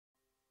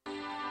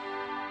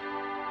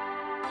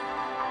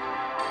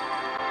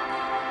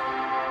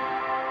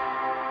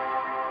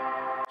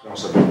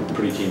Also been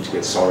pretty keen to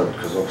get started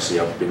because obviously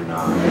I've been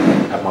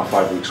had my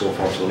 5 weeks off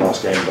after the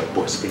last game, but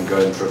boys have been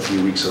going for a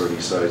few weeks already,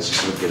 so it's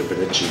just going to get a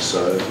bit itchy.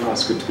 So no,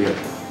 it's good to be in.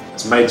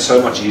 It's made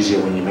so much easier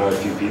when you know a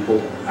few people,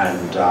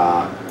 and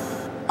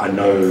I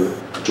know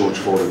George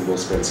Ford and Will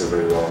Spencer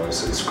very well.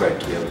 It's great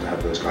to be able to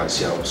have those guys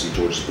here. Obviously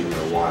George has been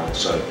here a while,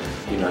 so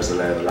he knows the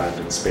lay of the land,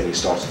 and Spenny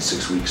started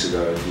 6 weeks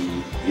ago,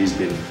 and he's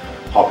been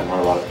hopping on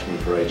about it to me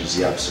for ages.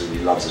 He absolutely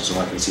loves it, so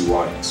I can see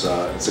why. It's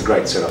a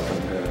great setup,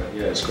 and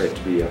yeah, it's great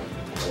to be here.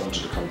 I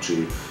wanted to come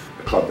to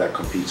a club that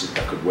competed,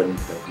 that could win,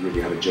 that really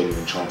had a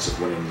genuine chance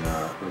of winning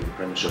the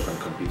Premiership and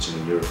competing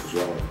in Europe as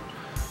well.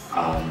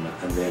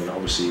 And then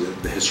obviously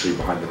the history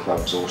behind the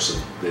club is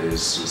awesome.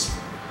 There's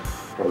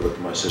probably got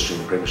the most history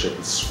in the Premiership.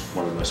 It's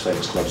one of the most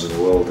famous clubs in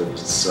the world, and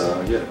it's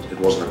yeah, it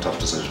wasn't a tough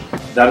decision.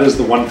 That is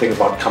the one thing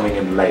about coming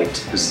in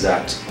late, is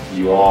that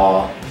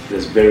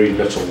there's very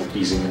little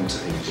easing into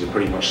things. You're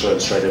pretty much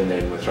thrown straight in there,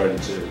 and we're thrown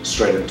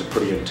straight into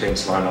pretty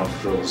intense line-out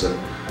drills. And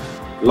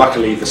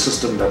luckily, the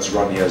system that's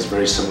run here is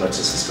very similar to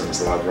systems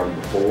that I've run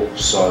before,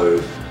 so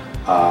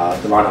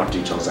the line-out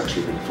detail has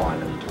actually been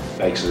fine, and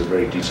Bakes is a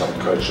very detailed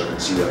coach. I can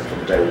see that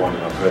from day one,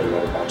 and I've heard a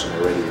lot about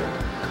him already,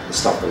 and the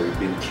stuff that we've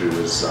been through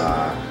is,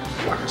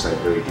 like I say,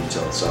 very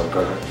detailed. So I've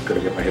got to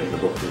get my head in the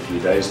book for a few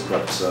days,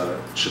 but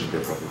it shouldn't be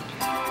a problem.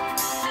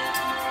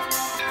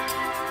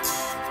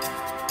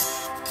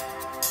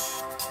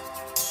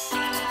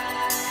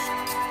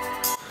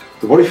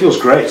 The body feels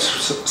great.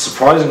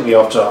 Surprisingly,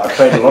 after I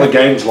played a lot of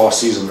games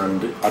last season,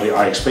 and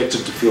I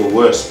expected to feel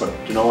worse, but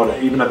you know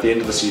what? Even at the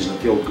end of the season, it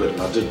felt good.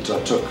 And I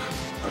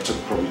took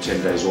probably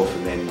 10 days off,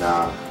 and then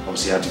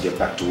obviously had to get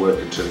back to work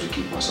in terms of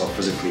keeping myself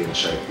physically in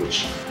shape,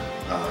 which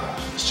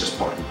is just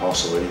part and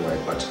parcel anyway.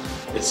 But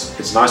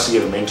it's nice to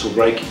get a mental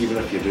break, even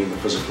if you're doing the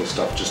physical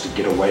stuff, just to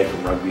get away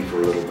from rugby for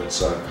a little bit.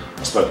 So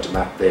I spoke to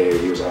Matt there.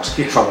 He was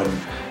asking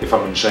if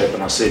I'm in shape,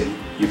 and I said,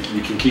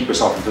 you can keep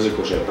yourself in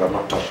physical shape, but I've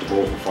not touched the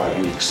ball for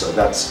 5 weeks, so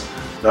that's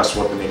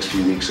what the next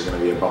few weeks are going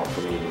to be about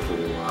for me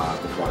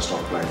before I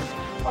start playing.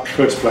 I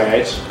prefer to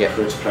play 8. Yeah. I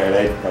prefer to play at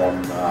 8, but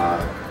I'm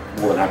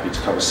more than happy to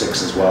cover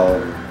 6 as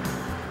well.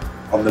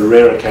 And on the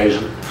rare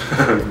occasion,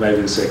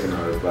 maybe the second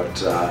row, but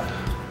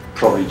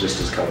probably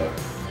just as cover.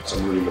 So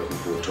I'm really looking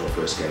forward to our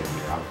first game.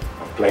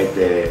 I've played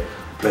there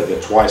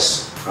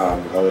twice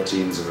with other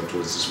teams, and it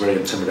was a very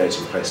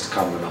intimidating place to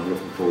come, and I'm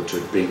looking forward to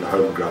it being the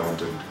home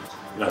ground. And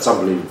you know, it's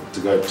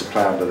unbelievable to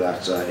play under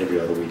that every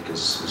other week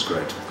is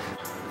great.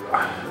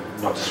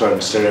 Not to throw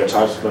in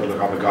stereotypes, but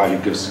look, I'm a guy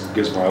who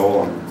gives my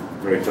all. I'm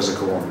very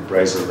physical, I'm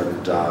abrasive,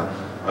 and I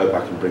hope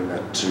I can bring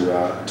that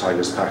to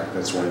Tigers pack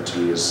that's wanting to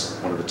be as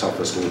one of the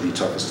toughest or the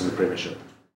toughest in the Premiership.